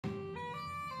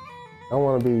I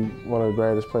want to be one of the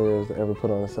greatest players to ever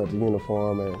put on a Celtic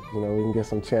uniform, and we can get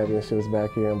some championships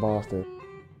back here in Boston.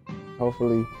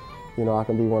 Hopefully, I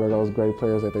can be one of those great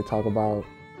players that they talk about.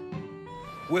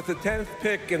 With the 10th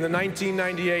pick in the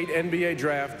 1998 NBA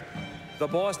draft, the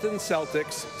Boston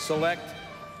Celtics select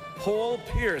Paul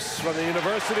Pierce from the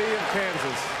University of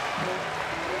Kansas.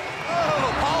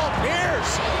 Oh, Paul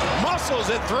Pierce muscles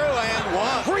it through and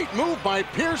one. Great move by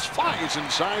Pierce, flies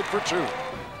inside for two.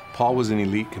 Paul was an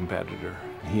elite competitor.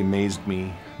 He amazed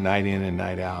me night in and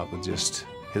night out with just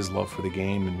his love for the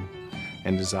game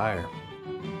and desire.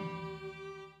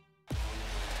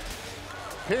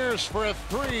 Pierce for a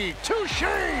three. Touche,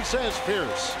 says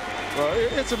Pierce. Well,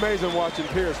 it's amazing watching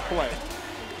Pierce play.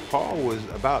 Paul was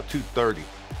about 230,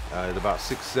 at about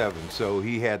 6'7", so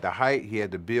he had the height, he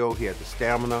had the build, he had the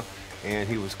stamina, and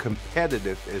he was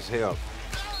competitive as hell.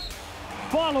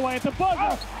 Ball away at the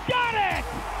buzzer. Got it!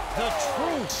 The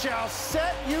truth shall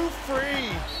set you free.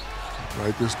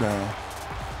 Write this down.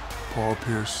 Paul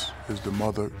Pierce is the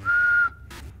mother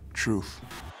truth.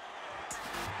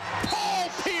 Paul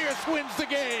Pierce wins the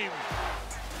game.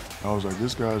 I was like,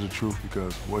 this guy's the truth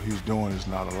because what he's doing is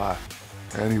not a lie.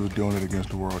 And he was doing it against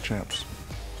the world champs.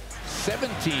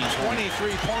 17,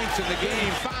 23 points in the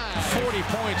game. 40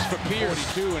 points for Pierce.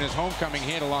 42 in his homecoming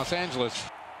here to Los Angeles.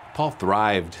 Paul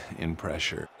thrived in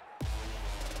pressure.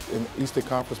 In Eastern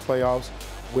Conference playoffs,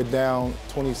 we're down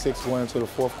 26 going into the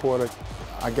fourth quarter.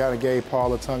 I gave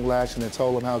Paul a tongue lashing and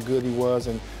told him how good he was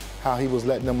and how he was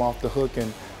letting them off the hook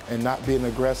and not being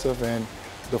aggressive. And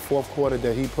the fourth quarter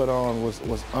that he put on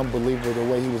was unbelievable, the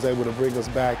way he was able to bring us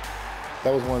back.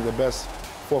 That was one of the best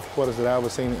fourth quarters that I've ever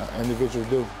seen an individual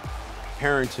do.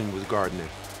 Harrington was guarding it,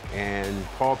 and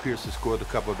Paul Pierce had scored a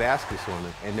couple of baskets on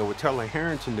it, and they were telling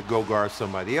Harrington to go guard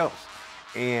somebody else.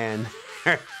 And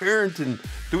Harrington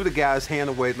threw the guy's hand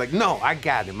away like, no, I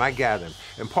got him.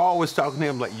 And Paul was talking to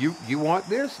him like, you want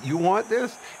this? You want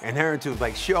this? And Harrington was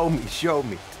like, show me.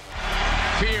 Pierce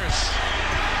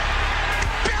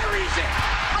buries it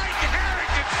right in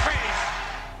Harrington's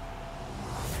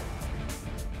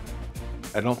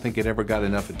face. I don't think it ever got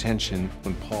enough attention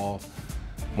when Paul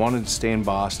wanted to stay in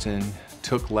Boston,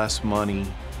 took less money,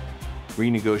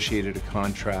 renegotiated a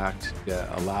contract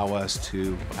to allow us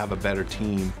to have a better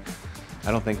team.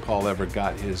 I don't think Paul ever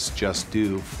got his just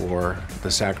due for the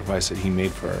sacrifice that he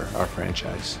made for our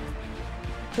franchise.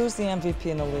 Who's the MVP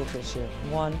in the league this year?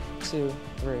 1, 2,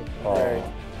 3. Oh.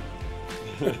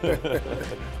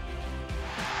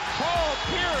 Paul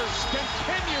Pierce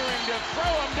continuing to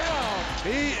throw him down.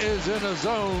 He is in a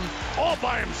zone all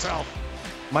by himself.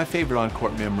 My favorite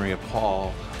on-court memory of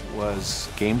Paul was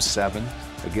Game 7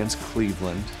 against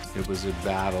Cleveland. It was a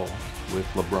battle with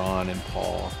LeBron and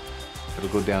Paul. It'll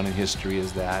go down in history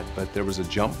as that, but there was a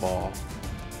jump ball,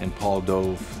 and Paul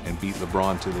dove and beat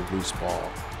LeBron to the loose ball.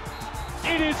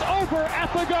 It is over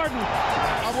at the Garden.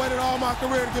 I've waited all my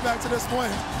career to get back to this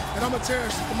point, and I'm going to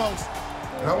cherish it the most.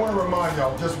 And I want to remind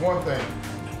y'all just one thing.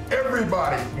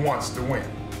 Everybody wants to win,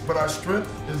 but our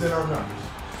strength is in our numbers.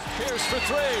 Pierce for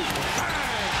three. Bang!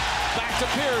 Back to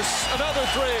Pierce. Another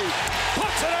three.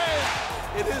 Puts it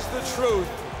in. It is the truth.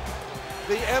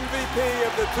 The MVP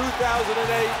of the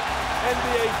 2008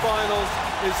 NBA Finals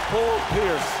is Paul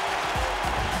Pierce.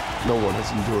 No one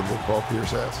has endured what Paul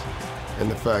Pierce has.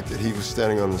 And the fact that he was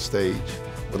standing on the stage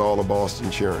with all of Boston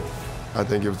cheering, I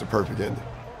think it was the perfect ending.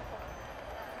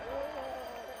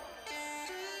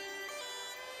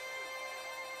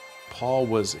 Paul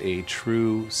was a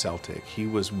true Celtic. He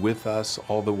was with us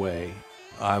all the way.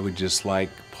 I would just like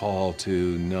Paul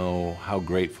to know how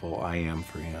grateful I am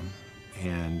for him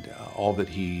and all that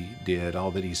he did, all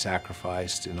that he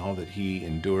sacrificed, and all that he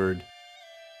endured.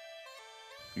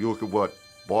 You look at what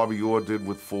Bobby Orr did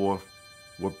with 4,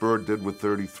 what Bird did with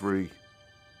 33,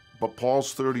 but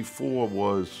Paul's 34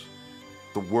 was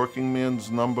the working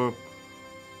man's number,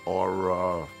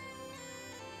 or,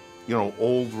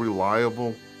 old,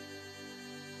 reliable.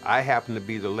 I happen to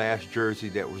be the last jersey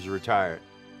that was retired.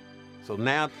 So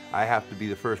now I have to be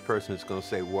the first person that's going to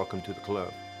say, welcome to the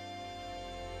club.